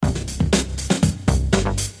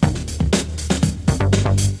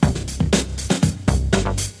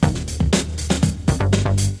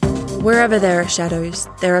Wherever there are shadows,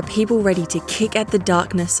 there are people ready to kick at the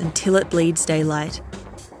darkness until it bleeds daylight.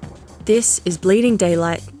 This is Bleeding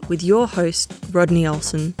Daylight with your host, Rodney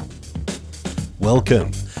Olson. Welcome.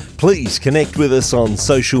 Please connect with us on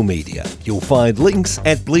social media. You'll find links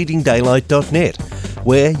at bleedingdaylight.net,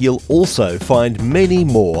 where you'll also find many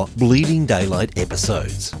more Bleeding Daylight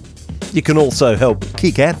episodes. You can also help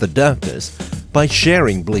kick at the darkness by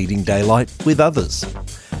sharing Bleeding Daylight with others.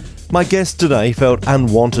 My guest today felt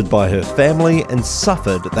unwanted by her family and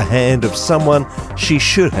suffered at the hand of someone she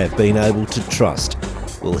should have been able to trust.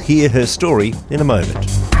 We'll hear her story in a moment.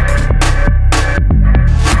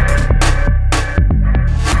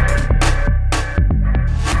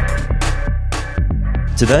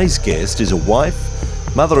 Today's guest is a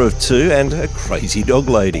wife, mother of two, and a crazy dog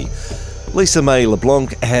lady. Lisa May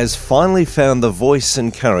LeBlanc has finally found the voice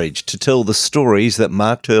and courage to tell the stories that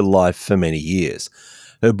marked her life for many years.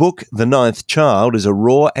 Her book, The Ninth Child, is a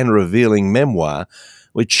raw and revealing memoir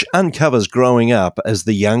which uncovers growing up as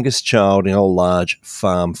the youngest child in a large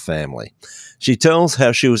farm family. She tells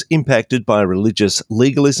how she was impacted by religious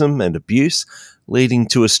legalism and abuse, leading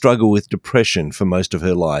to a struggle with depression for most of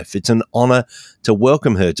her life. It's an honour to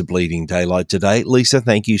welcome her to Bleeding Daylight today. Lisa,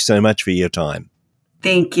 thank you so much for your time.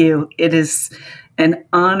 Thank you. It is an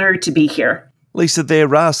honor to be here. Lisa,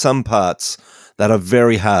 there are some parts that are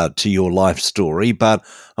very hard to your life story, but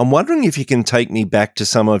I'm wondering if you can take me back to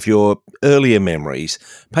some of your earlier memories.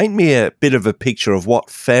 Paint me a bit of a picture of what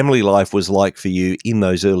family life was like for you in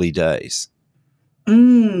those early days.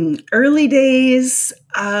 Early days,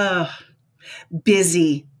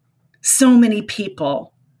 busy, so many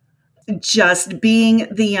people. Just being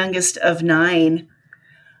the youngest of 9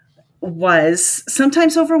 was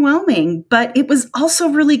sometimes overwhelming, but it was also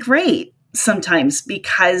really great sometimes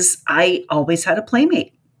because I always had a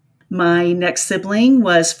playmate. My next sibling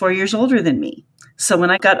was 4 years older than me. So when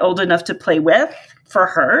I got old enough to play with for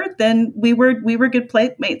her, then we were good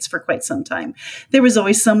playmates for quite some time. There was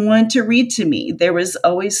always someone to read to me. There was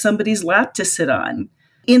always somebody's lap to sit on.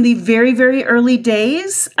 In the very, very early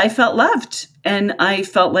days, I felt loved and I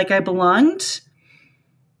felt like I belonged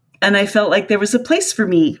and I felt like there was a place for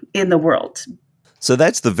me in the world. So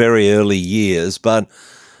that's the very early years, but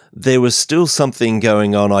there was still something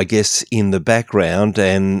going on, I guess, in the background,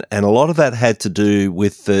 and a lot of that had to do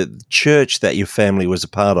with the church that your family was a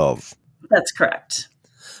part of. That's correct.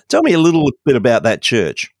 Tell me a little bit about that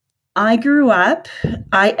church. I grew up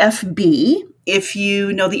IFB, if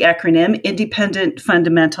you know the acronym, Independent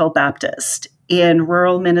Fundamental Baptist, in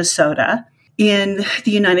rural Minnesota, in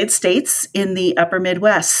the United States, in the upper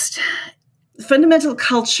Midwest. Fundamental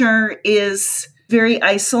culture is very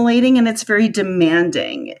isolating and it's very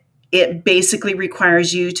demanding. It basically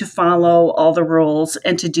requires you to follow all the rules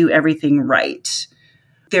and to do everything right.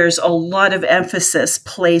 There's a lot of emphasis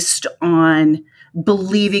placed on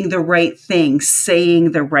believing the right thing,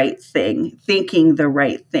 saying the right thing, thinking the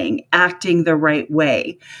right thing, acting the right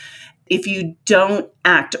way. If you don't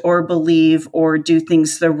act or believe or do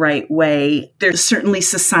things the right way, there's certainly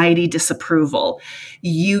society disapproval.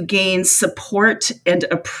 You gain support and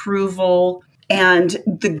approval and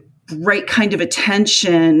the right kind of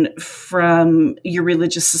attention from your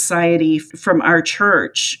religious society, from our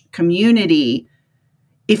church community,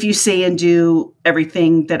 if you say and do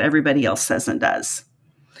everything that everybody else says and does.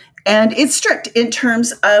 And it's strict in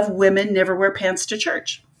terms of women never wear pants to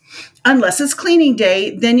church. Unless it's cleaning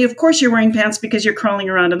day, then of course you're wearing pants because you're crawling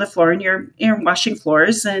around on the floor and you're washing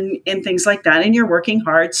floors and things like that, and you're working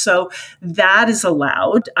hard. So that is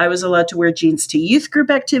allowed. I was allowed to wear jeans to youth group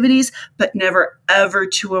activities, but never ever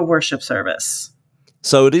to a worship service.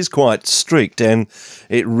 So it is quite strict, and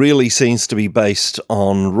it really seems to be based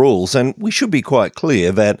on rules. And we should be quite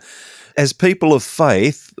clear that as people of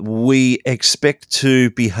faith, we expect to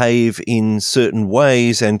behave in certain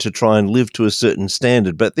ways and to try and live to a certain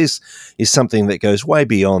standard. But this is something that goes way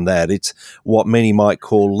beyond that. It's what many might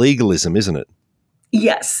call legalism, isn't it?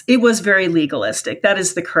 Yes, it was very legalistic. That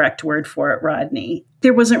is the correct word for it, Rodney.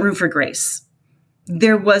 There wasn't room for grace.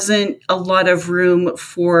 There wasn't a lot of room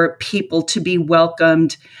for people to be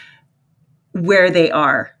welcomed where they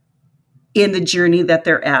are in the journey that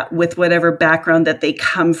they're at, with whatever background that they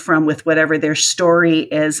come from, with whatever their story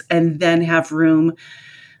is, and then have room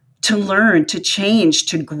to learn, to change,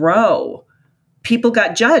 to grow. People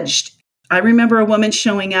got judged. I remember a woman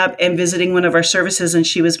showing up and visiting one of our services, and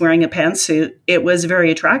she was wearing a pantsuit. It was very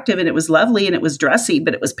attractive, and it was lovely, and it was dressy,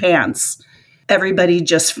 but it was pants. Everybody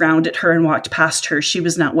just frowned at her and walked past her. She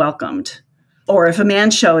was not welcomed. Or if a man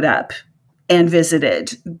showed up and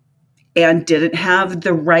visited, and didn't have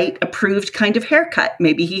the right approved kind of haircut.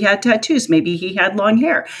 Maybe he had tattoos. Maybe he had long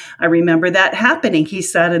hair. I remember that happening. He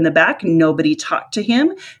sat in the back. Nobody talked to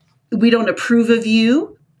him. We don't approve of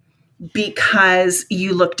you because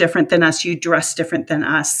you look different than us. You dress different than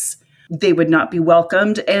us. They would not be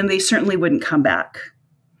welcomed, and they certainly wouldn't come back.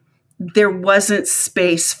 There wasn't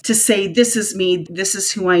space to say, this is me. This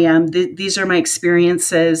is who I am. These are my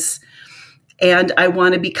experiences. And I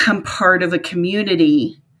want to become part of a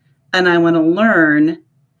community, and I want to learn,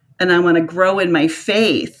 and I want to grow in my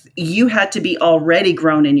faith. You had to be already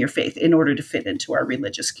grown in your faith in order to fit into our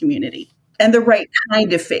religious community. And the right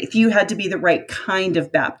kind of faith. You had to be the right kind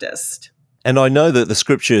of Baptist. And I know that the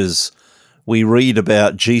scriptures, we read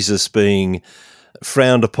about Jesus being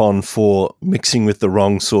frowned upon for mixing with the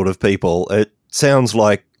wrong sort of people. It sounds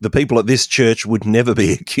like the people at this church would never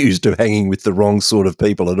be accused of hanging with the wrong sort of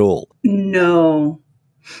people at all. No.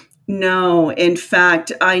 In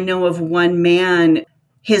fact, I know of one man,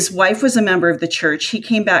 his wife was a member of the church. He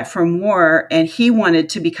came back from war and he wanted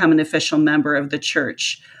to become an official member of the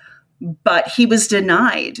church. But he was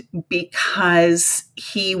denied because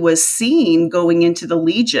he was seen going into the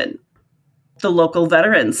Legion, the local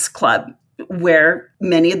veterans club, where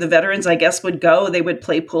many of the veterans, I guess, would go. They would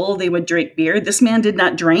play pool. They would drink beer. This man did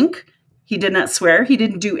not drink. He did not swear. He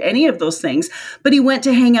didn't do any of those things. But he went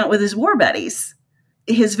to hang out with his war buddies,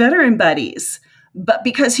 his veteran buddies. But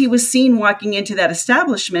because he was seen walking into that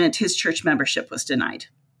establishment, his church membership was denied.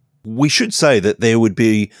 We should say that there would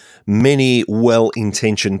be many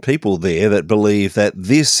well-intentioned people there that believe that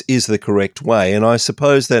this is the correct way. And I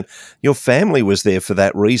suppose that your family was there for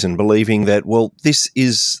that reason, believing that, well, this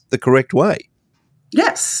is the correct way.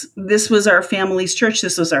 Yes, this was our family's church.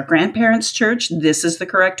 This was our grandparents' church. This is the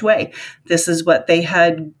correct way. This is what they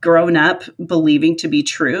had grown up believing to be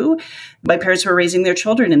true. My parents were raising their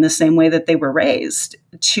children in the same way that they were raised,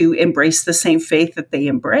 to embrace the same faith that they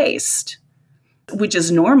embraced, which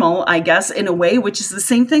is normal, I guess, in a way, which is the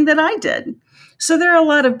same thing that I did. So there are a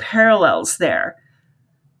lot of parallels there.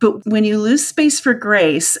 But when you lose space for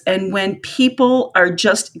grace, and when people are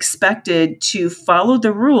just expected to follow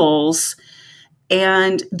the rules,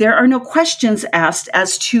 and there are no questions asked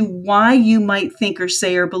as to why you might think or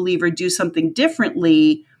say or believe or do something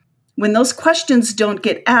differently, when those questions don't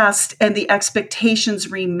get asked and the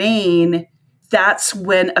expectations remain, that's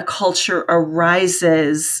when a culture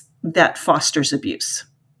arises that fosters abuse.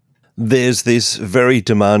 There's this very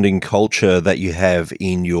demanding culture that you have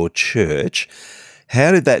in your church.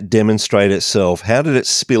 How did that demonstrate itself? How did it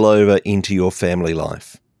spill over into your family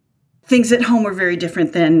life? Things at home were very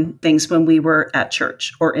different than things when we were at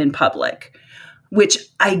church or in public, which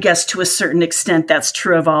I guess to a certain extent that's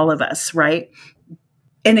true of all of us, right?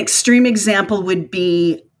 An extreme example would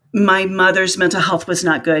be my mother's mental health was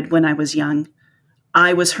not good when I was young.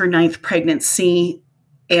 I was her 9th pregnancy,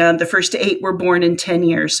 and the first 8 were born in 10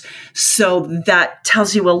 years. So that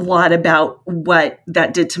tells you a lot about what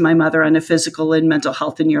that did to my mother on a physical and mental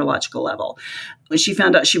health and neurological level. When she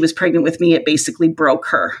found out she was pregnant with me, it basically broke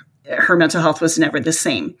her. Her mental health was never the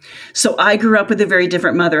same. So I grew up with a very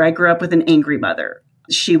different mother. I grew up with an angry mother.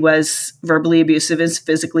 She was verbally abusive and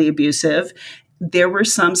physically abusive. There were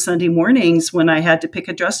some Sunday mornings when I had to pick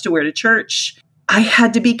a dress to wear to church. I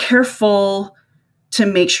had to be careful to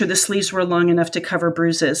make sure the sleeves were long enough to cover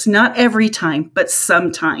bruises. Not every time, but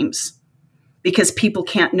sometimes, because people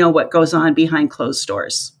can't know what goes on behind closed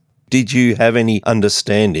doors. Did you have any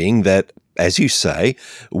understanding that, as you say,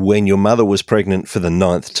 when your mother was pregnant for the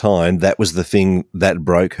 9th time, that was the thing that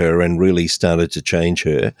broke her and really started to change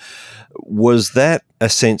her? Was that a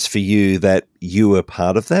sense for you that you were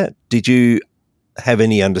part of that? Did you have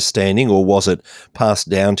any understanding, or was it passed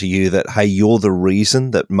down to you that, hey, you're the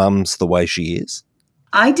reason that mum's the way she is?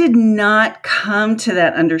 I did not come to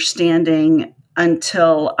that understanding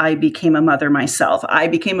until I became a mother myself. I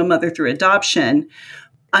became a mother through adoption,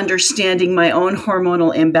 understanding my own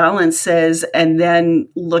hormonal imbalances, and then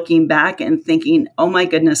looking back and thinking, oh my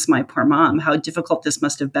goodness, my poor mom, how difficult this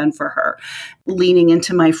must have been for her. Leaning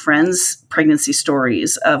into my friends' pregnancy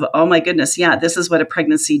stories of, oh my goodness, yeah, this is what a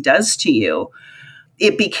pregnancy does to you.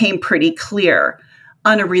 It became pretty clear.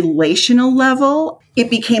 On a relational level, it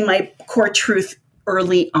became my core truth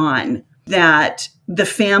early on that the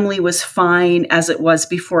family was fine as it was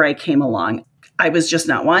before I came along. I was just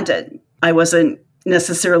not wanted. I wasn't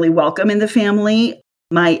necessarily welcome in the family.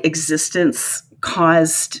 My existence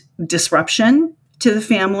caused disruption to the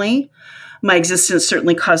family. My existence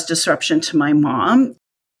certainly caused disruption to my mom.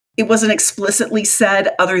 It wasn't explicitly said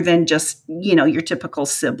other than just, your typical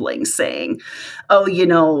sibling saying, oh,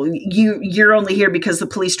 you're only here because the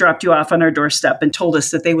police dropped you off on our doorstep and told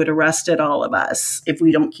us that they would arrested all of us if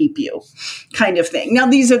we don't keep you, kind of thing. Now,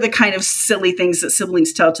 these are the kind of silly things that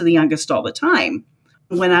siblings tell to the youngest all the time.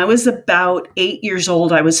 When I was about 8 years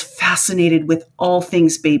old, I was fascinated with all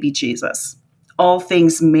things baby Jesus, all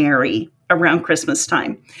things Mary around Christmas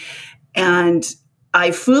time. And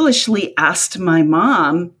I foolishly asked my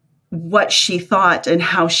mom what she thought and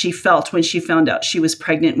how she felt when she found out she was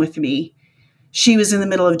pregnant with me. She was in the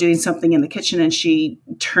middle of doing something in the kitchen and she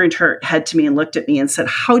turned her head to me and looked at me and said,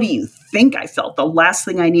 "How do you think I felt? The last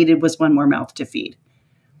thing I needed was one more mouth to feed."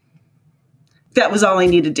 That was all I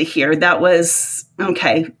needed to hear. That was,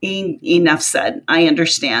 okay, enough said. I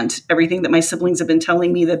understand everything that my siblings have been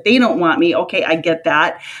telling me that they don't want me. Okay, I get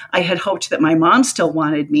that. I had hoped that my mom still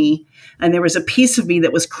wanted me. And there was a piece of me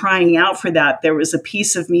that was crying out for that. There was a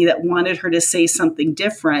piece of me that wanted her to say something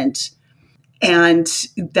different. And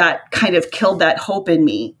that kind of killed that hope in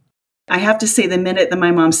me. I have to say, the minute that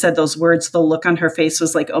my mom said those words, the look on her face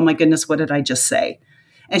was like, oh my goodness, what did I just say?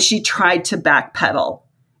 And she tried to backpedal.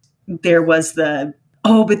 There was but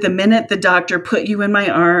the minute the doctor put you in my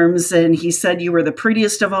arms and he said you were the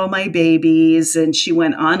prettiest of all my babies, and she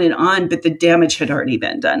went on, but the damage had already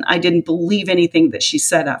been done. I didn't believe anything that she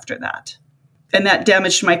said after that. And that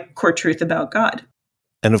damaged my core truth about God.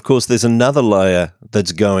 And of course, there's another layer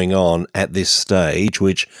that's going on at this stage,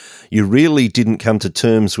 which you really didn't come to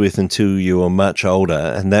terms with until you were much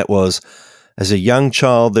older. And that was, as a young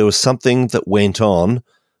child, there was something that went on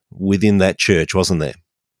within that church, wasn't there?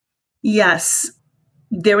 Yes,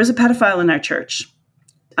 there was a pedophile in our church.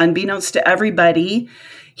 Unbeknownst to everybody,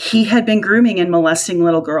 he had been grooming and molesting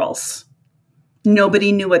little girls.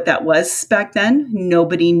 Nobody knew what that was back then.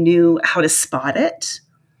 Nobody knew how to spot it.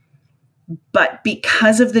 But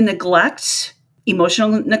because of the neglect, emotional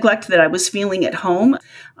neglect that I was feeling at home,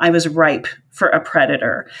 I was ripe for a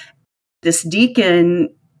predator. This deacon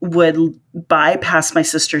would bypass my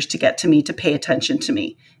sisters to get to me, to pay attention to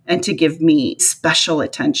me, and to give me special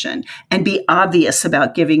attention and be obvious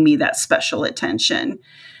about giving me that special attention.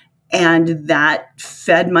 And that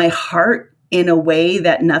fed my heart in a way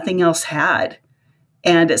that nothing else had.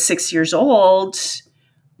 And at 6 years old,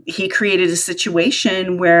 he created a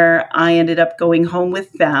situation where I ended up going home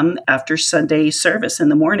with them after Sunday service in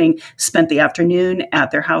the morning, spent the afternoon at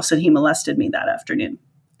their house, and he molested me that afternoon.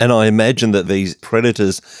 And I imagine that these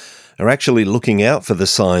predators are actually looking out for the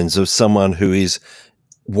signs of someone who is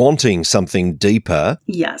wanting something deeper.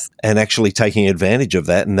 Yes. And actually taking advantage of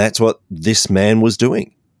that. And that's what this man was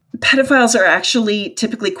doing. Pedophiles are actually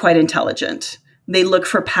typically quite intelligent. They look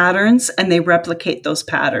for patterns and they replicate those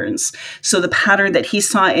patterns. So the pattern that he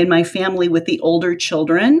saw in my family with the older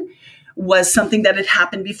children was something that had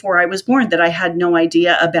happened before I was born that I had no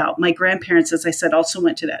idea about. My grandparents, as I said, also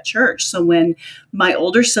went to that church. So when my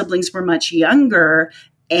older siblings were much younger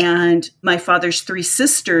and my father's 3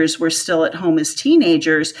 sisters were still at home as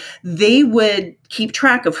teenagers, they would keep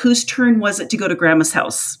track of whose turn was it to go to grandma's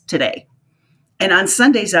house today. And on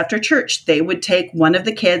Sundays after church, they would take one of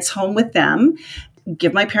the kids home with them,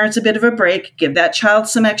 give my parents a bit of a break, give that child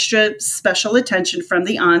some extra special attention from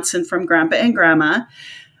the aunts and from grandpa and grandma.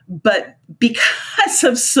 But because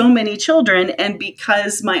of so many children and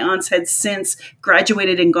because my aunts had since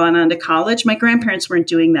graduated and gone on to college, my grandparents weren't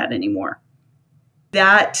doing that anymore.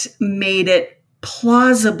 That made it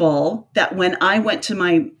plausible that when I went to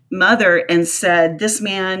my mother and said, this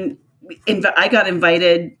man, I got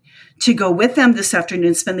invited to go with them this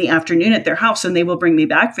afternoon, spend the afternoon at their house, and they will bring me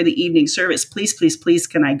back for the evening service. Please, please, please,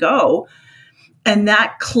 can I go? And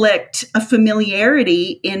that clicked a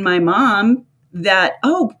familiarity in my mom that,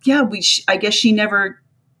 oh, yeah, I guess she never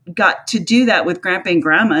got to do that with grandpa and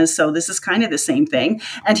grandma. So this is kind of the same thing.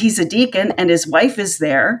 And he's a deacon and his wife is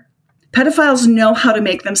there. Pedophiles know how to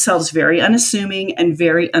make themselves very unassuming and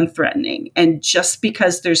very unthreatening. And just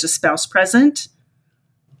because there's a spouse present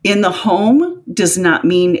in the home does not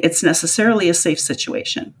mean it's necessarily a safe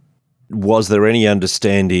situation. Was there any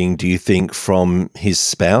understanding, do you think, from his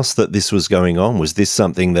spouse that this was going on? Was this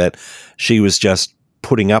something that she was just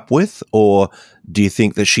putting up with, or do you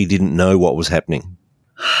think that she didn't know what was happening?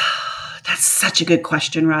 That's such a good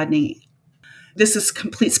question, Rodney. This is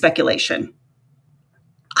complete speculation.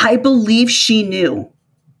 I believe she knew,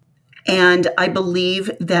 and I believe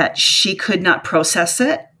that she could not process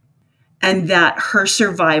it, and that her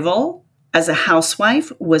survival as a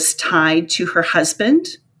housewife was tied to her husband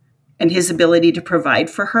and his ability to provide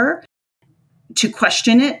for her. To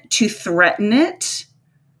question it, to threaten it,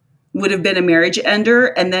 would have been a marriage ender.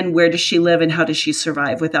 And then where does she live and how does she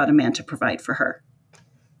survive without a man to provide for her?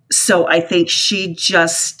 So I think she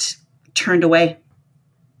just turned away,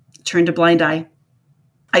 turned a blind eye.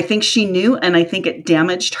 I think she knew, and I think it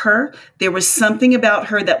damaged her. There was something about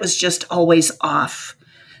her that was just always off.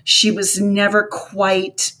 She was never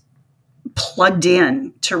quite plugged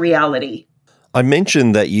in to reality. I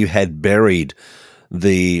mentioned that you had buried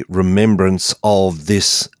the remembrance of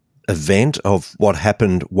this event, of what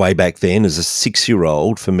happened way back then as a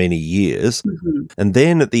 6-year-old for many years. Mm-hmm. And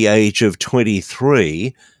then at the age of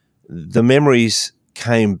 23, the memories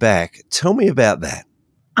came back. Tell me about that.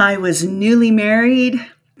 I was newly married.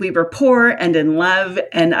 We were poor and in love,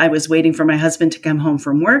 and I was waiting for my husband to come home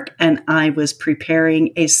from work, and I was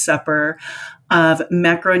preparing a supper of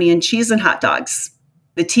macaroni and cheese and hot dogs.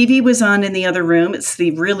 The TV was on in the other room. It's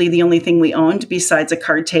really the only thing we owned besides a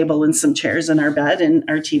card table and some chairs in our bed and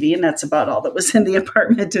our TV, and that's about all that was in the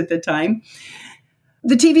apartment at the time.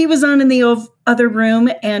 The TV was on in the other room,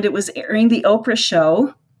 and it was airing the Oprah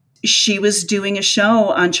show. She was doing a show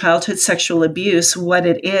on childhood sexual abuse, what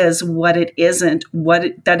it is, what it isn't,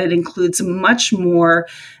 that it includes much more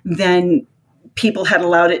than people had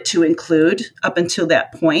allowed it to include up until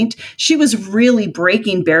that point. She was really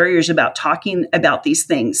breaking barriers about talking about these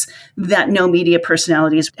things that no media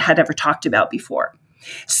personalities had ever talked about before.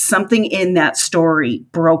 Something in that story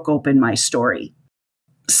broke open my story.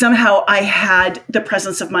 Somehow I had the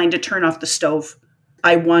presence of mind to turn off the stove.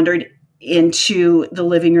 I wandered into the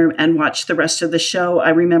living room and watched the rest of the show.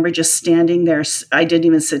 I remember just standing there. I didn't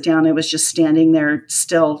even sit down. I was just standing there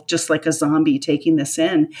still, just like a zombie, taking this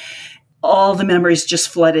in. All the memories just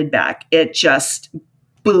flooded back. It just,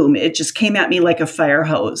 boom, it just came at me like a fire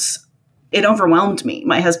hose. It overwhelmed me.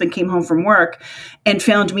 My husband came home from work and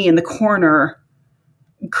found me in the corner,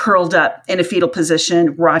 curled up in a fetal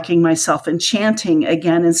position, rocking myself and chanting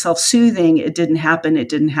again and self-soothing. It didn't happen. It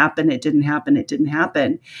didn't happen. It didn't happen. It didn't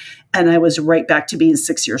happen. And I was right back to being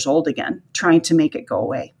 6 years old again, trying to make it go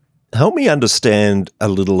away. Help me understand a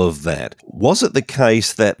little of that. Was it the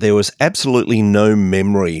case that there was absolutely no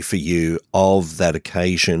memory for you of that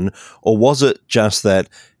occasion, or was it just that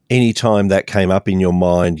any time that came up in your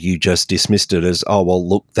mind, you just dismissed it as, oh, well,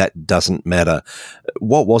 look, that doesn't matter?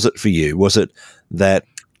 What was it for you? Was it that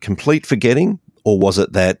complete forgetting, or was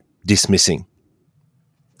it that dismissing?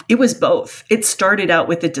 It was both. It started out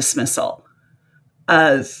with a dismissal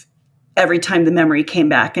of every time the memory came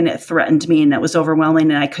back, and it threatened me, and it was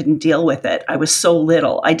overwhelming, and I couldn't deal with it. I was so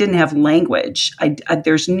little. I didn't have language.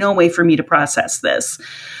 There's no way for me to process this.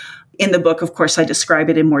 In the book, of course, I describe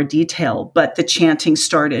it in more detail, but the chanting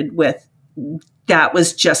started with, that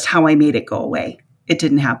was just how I made it go away. It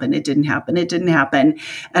didn't happen. It didn't happen. It didn't happen.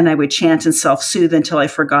 And I would chant and self-soothe until I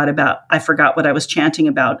forgot what I was chanting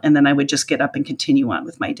about. And then I would just get up and continue on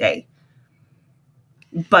with my day.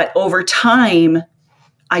 But over time,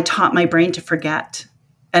 I taught my brain to forget,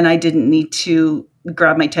 and I didn't need to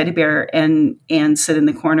grab my teddy bear and sit in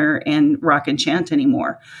the corner and rock and chant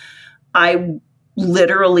anymore. I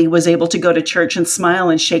literally was able to go to church and smile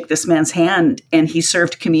and shake this man's hand, and he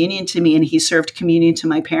served communion to me, and he served communion to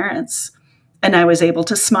my parents. And I was able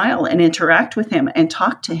to smile and interact with him and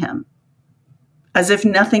talk to him as if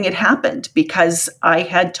nothing had happened, because I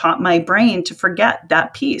had taught my brain to forget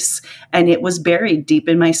that piece, and it was buried deep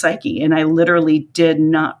in my psyche, and I literally did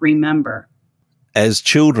not remember. As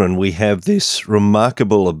children, we have this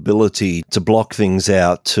remarkable ability to block things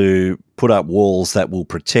out, to put up walls that will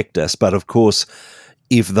protect us. But of course,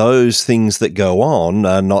 if those things that go on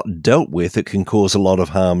are not dealt with, it can cause a lot of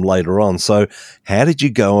harm later on. So how did you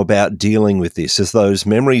go about dealing with this? As those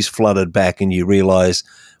memories flooded back and you realize,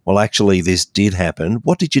 well, actually, this did happen,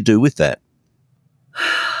 what did you do with that?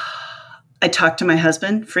 I talked to my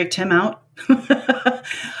husband, freaked him out.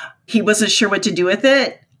 He wasn't sure what to do with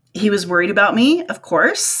it. He was worried about me, of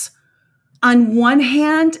course. On one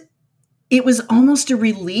hand, it was almost a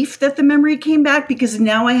relief that the memory came back, because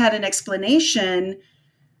now I had an explanation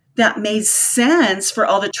that made sense for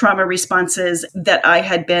all the trauma responses that I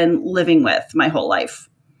had been living with my whole life.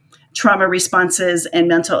 Trauma responses and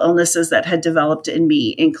mental illnesses that had developed in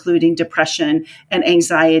me, including depression and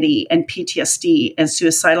anxiety and PTSD and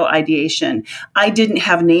suicidal ideation. I didn't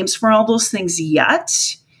have names for all those things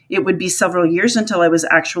yet. It would be several years until I was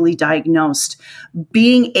actually diagnosed.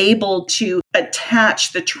 Being able to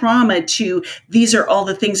attach the trauma to, these are all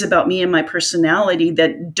the things about me and my personality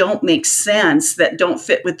that don't make sense, that don't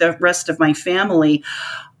fit with the rest of my family.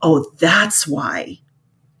 Oh, that's why.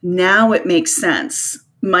 Now it makes sense.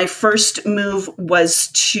 My first move was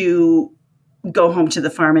to go home to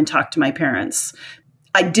the farm and talk to my parents.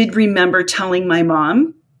 I did remember telling my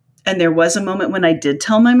mom And there was a moment when I did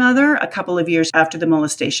tell my mother a couple of years after the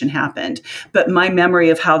molestation happened. But my memory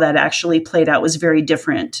of how that actually played out was very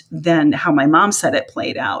different than how my mom said it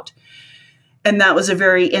played out. And that was a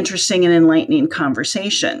very interesting and enlightening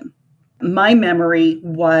conversation. My memory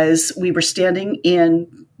was we were standing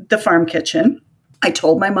in the farm kitchen. I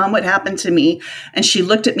told my mom what happened to me, and she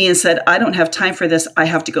looked at me and said, "I don't have time for this. I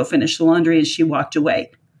have to go finish the laundry," and she walked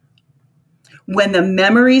away. When the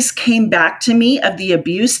memories came back to me of the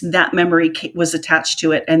abuse, that memory was attached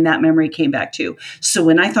to it, and that memory came back too. So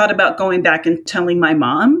when I thought about going back and telling my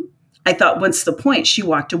mom, I thought, what's the point? She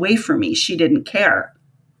walked away from me. She didn't care.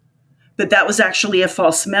 But that was actually a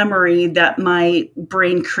false memory that my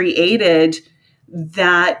brain created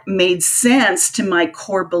that made sense to my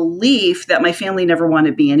core belief that my family never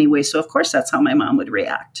wanted me anyway. So of course, that's how my mom would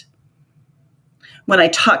react. When I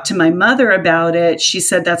talked to my mother about it, she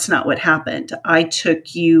said, "That's not what happened. I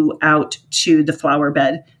took you out to the flower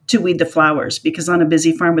bed to weed the flowers because on a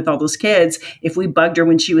busy farm with all those kids, if we bugged her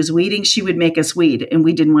when she was weeding, she would make us weed. And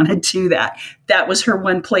we didn't want to do that. That was her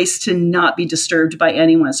one place to not be disturbed by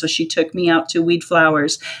anyone. So she took me out to weed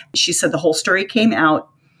flowers." She said the whole story came out.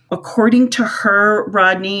 According to her,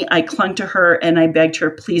 Rodney, I clung to her and I begged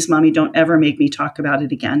her, "Please, Mommy, don't ever make me talk about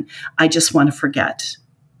it again. I just want to forget."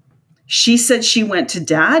 She said she went to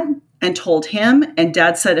Dad and told him, and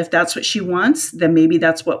Dad said, if that's what she wants, then maybe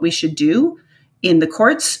that's what we should do. In the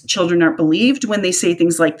courts, children aren't believed when they say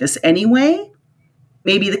things like this anyway.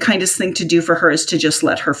 Maybe the kindest thing to do for her is to just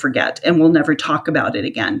let her forget, and we'll never talk about it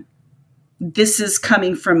again. This is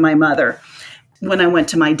coming from my mother. When I went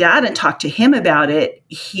to my dad and talked to him about it,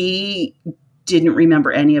 he didn't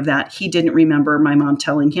remember any of that. He didn't remember my mom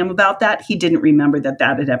telling him about that. He didn't remember that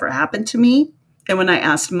that had ever happened to me. And when I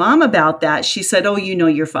asked Mom about that, she said, "Oh, you know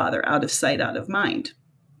your father, out of sight, out of mind."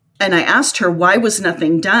 And I asked her, why was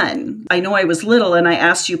nothing done? I know I was little, and I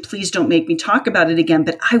asked you, please don't make me talk about it again,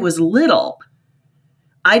 but I was little.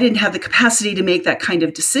 I didn't have the capacity to make that kind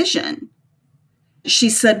of decision. She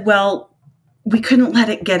said, well, we couldn't let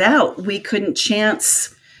it get out. We couldn't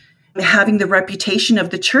chance having the reputation of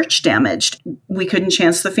the church damaged. We couldn't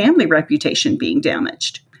chance the family reputation being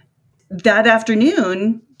damaged. That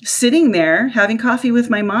afternoon, sitting there having coffee with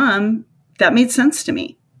my mom, that made sense to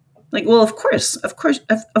me. Like, well, of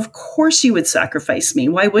course you would sacrifice me.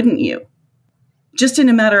 Why wouldn't you? Just in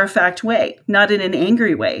a matter-of-fact way, not in an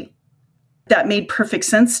angry way. That made perfect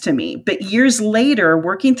sense to me. But years later,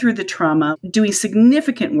 working through the trauma, doing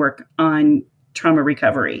significant work on trauma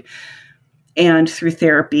recovery and through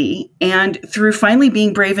therapy and through finally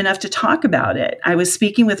being brave enough to talk about it, I was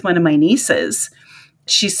speaking with one of my nieces.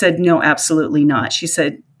 She said, no, absolutely not. She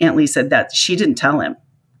said, Aunt Lee said that she didn't tell him.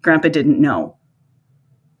 Grandpa didn't know.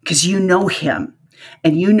 Because you know him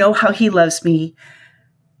and you know how he loves me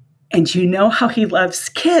and you know how he loves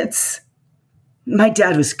kids. My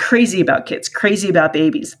dad was crazy about kids, crazy about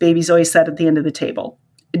babies. Babies always sat at the end of the table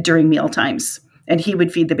during meal times, and he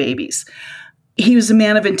would feed the babies. He was a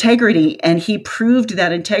man of integrity, and he proved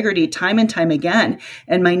that integrity time and time again.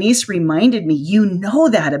 And my niece reminded me, you know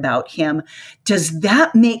that about him. Does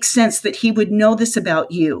that make sense that he would know this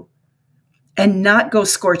about you and not go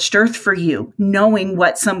scorched earth for you, knowing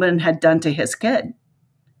what someone had done to his kid,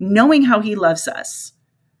 knowing how he loves us,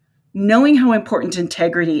 knowing how important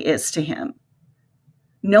integrity is to him,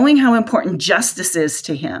 knowing how important justice is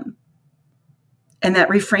to him? And that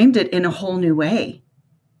reframed it in a whole new way.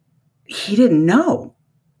 He didn't know.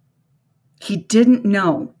 He didn't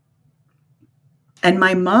know. And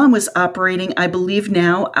my mom was operating, I believe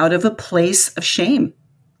now, out of a place of shame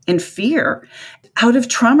and fear, out of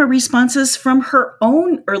trauma responses from her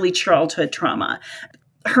own early childhood trauma,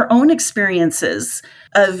 her own experiences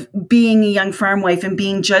of being a young farm wife and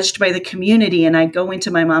being judged by the community. And I go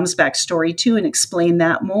into my mom's backstory too and explain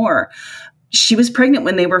that more. She was pregnant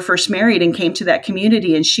when they were first married and came to that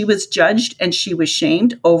community, and she was judged and she was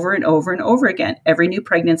shamed over and over and over again. Every new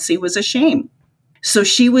pregnancy was a shame. So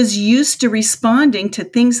she was used to responding to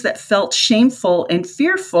things that felt shameful and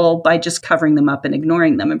fearful by just covering them up and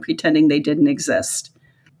ignoring them and pretending they didn't exist.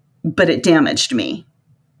 But it damaged me.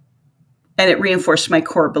 And it reinforced my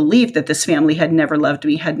core belief that this family had never loved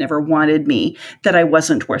me, had never wanted me, that I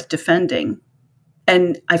wasn't worth defending.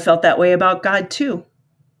 And I felt that way about God too.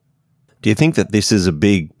 Do you think that this is a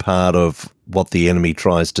big part of what the enemy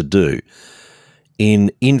tries to do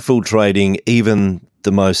in infiltrating even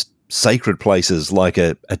the most sacred places like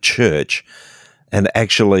a church and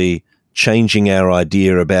actually changing our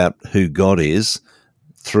idea about who God is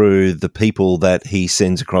through the people that he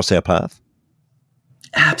sends across our path?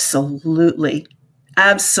 Absolutely.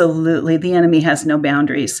 Absolutely. The enemy has no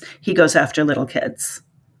boundaries. He goes after little kids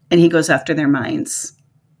and he goes after their minds.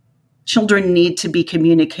 Children need to be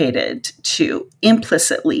communicated to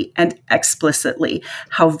implicitly and explicitly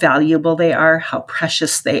how valuable they are, how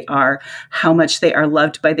precious they are, how much they are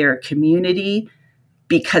loved by their community,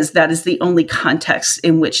 because that is the only context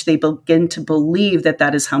in which they begin to believe that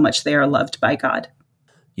that is how much they are loved by God.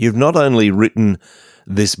 You've not only written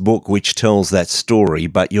this book which tells that story,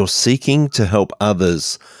 but you're seeking to help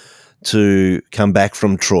others to come back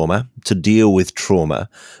from trauma, to deal with trauma.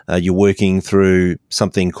 You're working through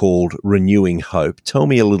something called Renewing Hope. Tell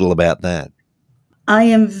me a little about that. I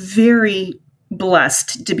am very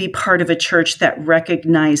blessed to be part of a church that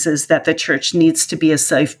recognizes that the church needs to be a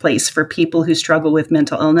safe place for people who struggle with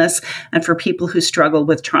mental illness and for people who struggle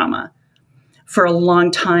with trauma. For a long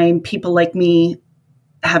time, people like me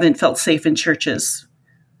haven't felt safe in churches,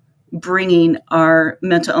 bringing our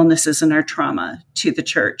mental illnesses and our trauma to the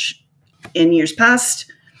church. In years past,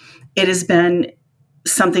 it has been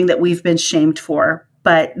something that we've been shamed for,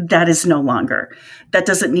 but that is no longer. That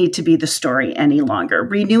doesn't need to be the story any longer.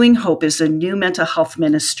 Renewing Hope is a new mental health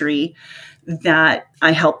ministry that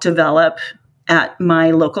I helped develop at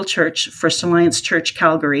my local church, First Alliance Church,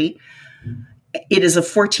 Calgary. It is a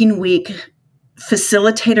 14-week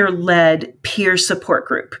facilitator-led peer support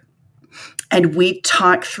group. And we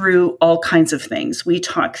talk through all kinds of things. We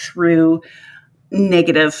talk through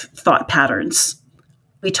negative thought patterns.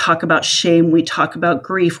 We talk about shame. We talk about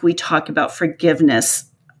grief. We talk about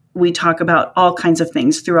forgiveness. We talk about all kinds of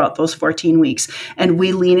things throughout those 14 weeks. And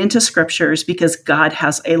we lean into scriptures because God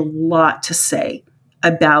has a lot to say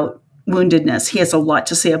about woundedness. He has a lot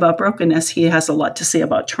to say about brokenness. He has a lot to say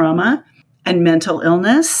about trauma and mental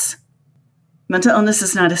illness. Mental illness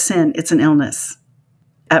is not a sin. It's an illness.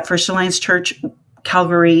 At First Alliance Church,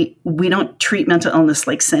 Calgary, we don't treat mental illness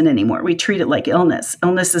like sin anymore. We treat it like illness.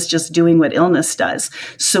 Illness is just doing what illness does.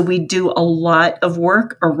 So we do a lot of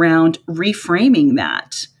work around reframing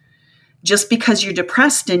that. Just because you're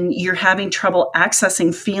depressed and you're having trouble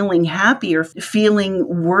accessing feeling happy or feeling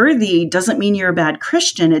worthy doesn't mean you're a bad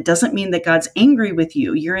Christian. It doesn't mean that God's angry with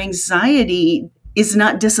you. Your anxiety is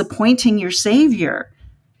not disappointing your Savior.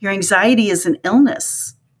 Your anxiety is an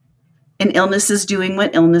illness. And illness is doing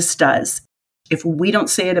what illness does. If we don't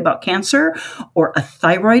say it about cancer or a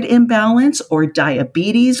thyroid imbalance or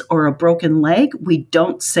diabetes or a broken leg, we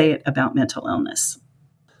don't say it about mental illness.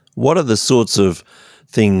 What are the sorts of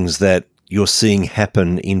things that you're seeing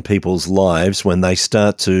happen in people's lives when they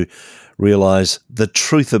start to realize the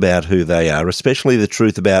truth about who they are, especially the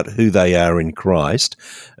truth about who they are in Christ,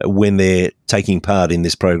 when they're taking part in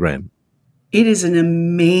this program? It is an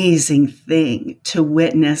amazing thing to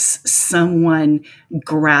witness someone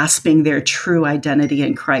grasping their true identity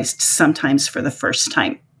in Christ, sometimes for the first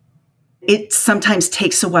time. It sometimes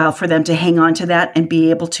takes a while for them to hang on to that and be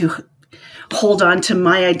able to hold on to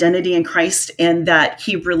my identity in Christ and that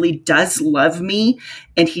He really does love me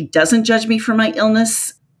and He doesn't judge me for my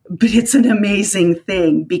illness. But it's an amazing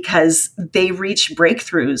thing because they reach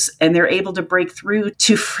breakthroughs and they're able to break through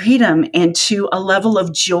to freedom and to a level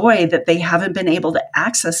of joy that they haven't been able to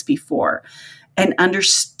access before and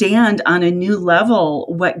understand on a new level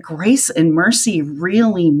what grace and mercy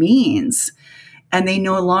really means. And they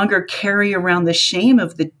no longer carry around the shame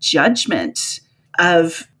of the judgment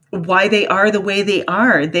of why they are the way they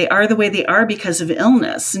are. They are the way they are because of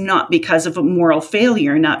illness, not because of a moral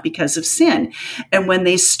failure, not because of sin. And when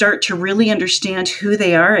they start to really understand who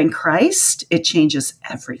they are in Christ, it changes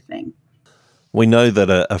everything. We know that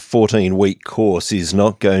a 14-week course is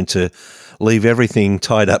not going to leave everything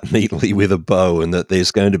tied up neatly with a bow and that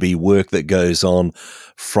there's going to be work that goes on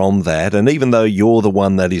from that. And even though you're the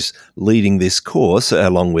one that is leading this course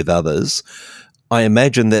along with others, I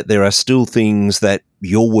imagine that there are still things that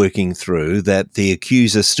you're working through, that the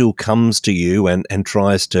accuser still comes to you and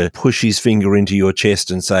tries to push his finger into your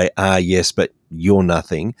chest and say, yes, but you're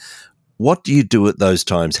nothing. What do you do at those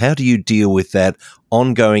times? How do you deal with that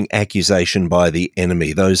ongoing accusation by the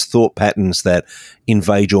enemy, those thought patterns that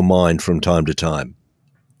invade your mind from time to time?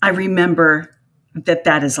 I remember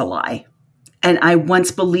that is a lie. And I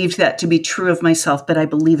once believed that to be true of myself, but I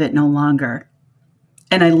believe it no longer.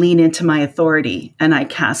 And I lean into my authority and I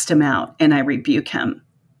cast him out and I rebuke him.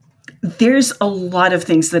 There's a lot of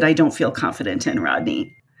things that I don't feel confident in,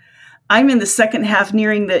 Rodney. I'm in the second half,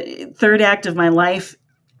 nearing the third act of my life.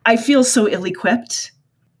 I feel so ill-equipped,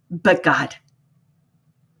 but God,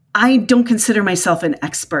 I don't consider myself an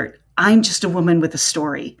expert. I'm just a woman with a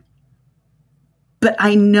story. But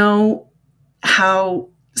I know how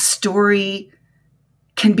story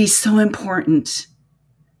can be so important.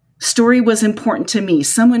 Story was important to me.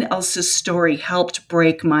 Someone else's story helped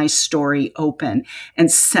break my story open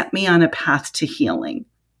and set me on a path to healing.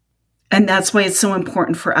 And that's why it's so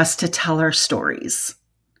important for us to tell our stories.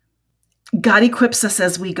 God equips us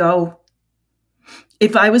as we go.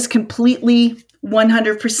 If I was completely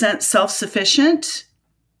 100% self-sufficient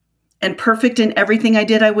and perfect in everything I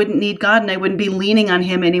did, I wouldn't need God and I wouldn't be leaning on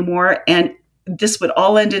him anymore. And this would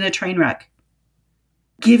all end in a train wreck.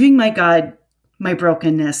 Giving my God my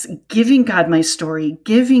brokenness, giving God my story,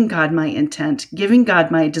 giving God my intent, giving God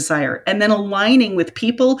my desire, and then aligning with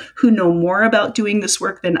people who know more about doing this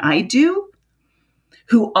work than I do,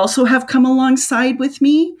 who also have come alongside with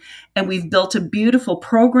me. And we've built a beautiful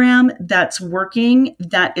program that's working,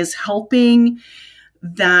 that is helping,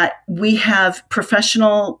 that we have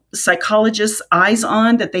professional psychologists' eyes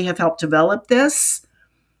on, that they have helped develop this.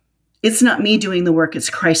 It's not me doing the work, it's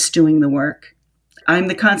Christ doing the work. I'm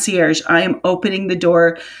the concierge. I am opening the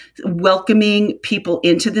door, welcoming people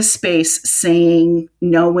into this space, saying,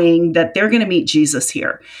 knowing that they're going to meet Jesus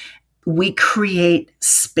here. We create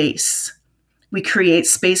space. We create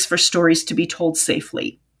space for stories to be told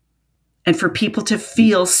safely and for people to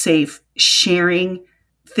feel safe sharing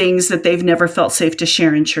things that they've never felt safe to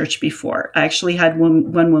share in church before. I actually had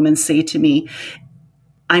one woman say to me,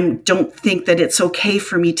 I don't think that it's okay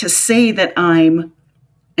for me to say that I'm,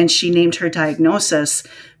 and she named her diagnosis,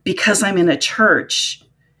 because I'm in a church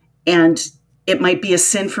and it might be a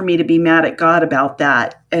sin for me to be mad at God about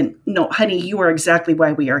that. And no, honey, you are exactly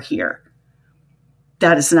why we are here.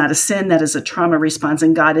 That is not a sin. That is a trauma response.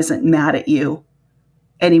 And God isn't mad at you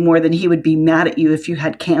any more than he would be mad at you if you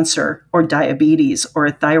had cancer or diabetes or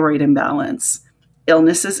a thyroid imbalance.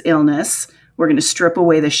 Illness is illness. We're going to strip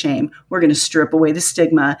away the shame. We're going to strip away the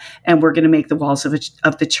stigma, and we're going to make the walls of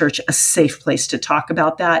the church a safe place to talk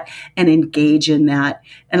about that and engage in that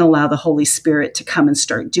and allow the Holy Spirit to come and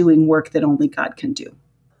start doing work that only God can do.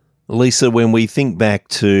 Lisa, when we think back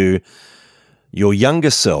to your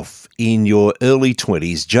younger self in your early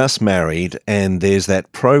 20s, just married, and there's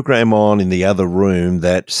that program on in the other room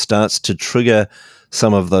that starts to trigger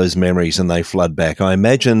some of those memories and they flood back. I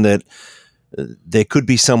imagine that there could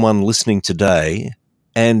be someone listening today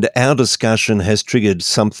and our discussion has triggered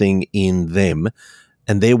something in them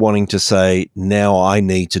and they're wanting to say, now I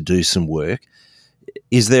need to do some work.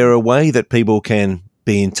 Is there a way that people can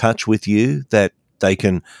be in touch with you, that they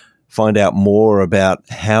can find out more about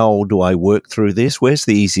how do I work through this? Where's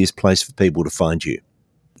the easiest place for people to find you?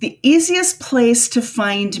 The easiest place to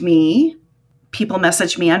find me, people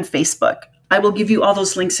message me on Facebook. I will give you all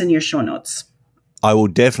those links in your show notes. I will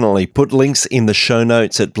definitely put links in the show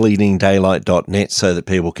notes at bleedingdaylight.net so that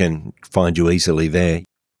people can find you easily there.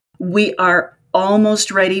 We are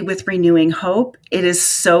almost ready with Renewing Hope. It is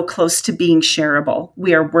so close to being shareable.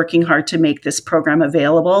 We are working hard to make this program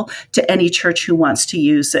available to any church who wants to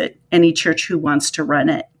use it, any church who wants to run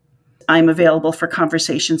it. I'm available for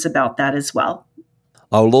conversations about that as well.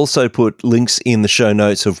 I'll also put links in the show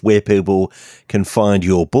notes of where people can find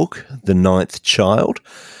your book, The Ninth Child,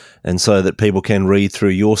 and so that people can read through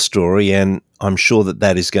your story. And I'm sure that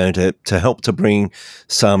that is going to help to bring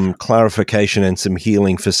some clarification and some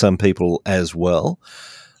healing for some people as well.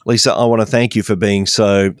 Lisa, I want to thank you for being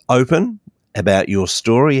so open about your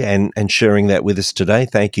story and sharing that with us today.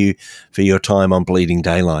 Thank you for your time on Bleeding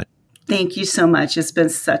Daylight. Thank you so much. It's been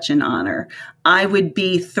such an honor. I would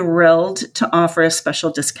be thrilled to offer a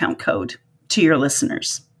special discount code to your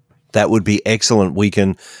listeners. That would be excellent. We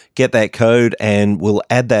can get that code and we'll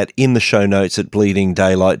add that in the show notes at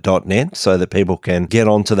bleedingdaylight.net so that people can get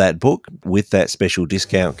onto that book with that special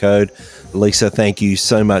discount code. Lisa, thank you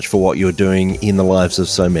so much for what you're doing in the lives of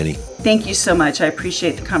so many. Thank you so much. I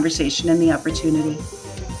appreciate the conversation and the opportunity.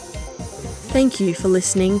 Thank you for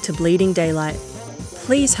listening to Bleeding Daylight.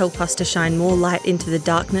 Please help us to shine more light into the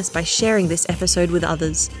darkness by sharing this episode with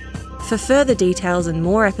others. For further details and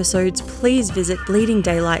more episodes, please visit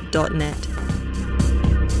bleedingdaylight.net.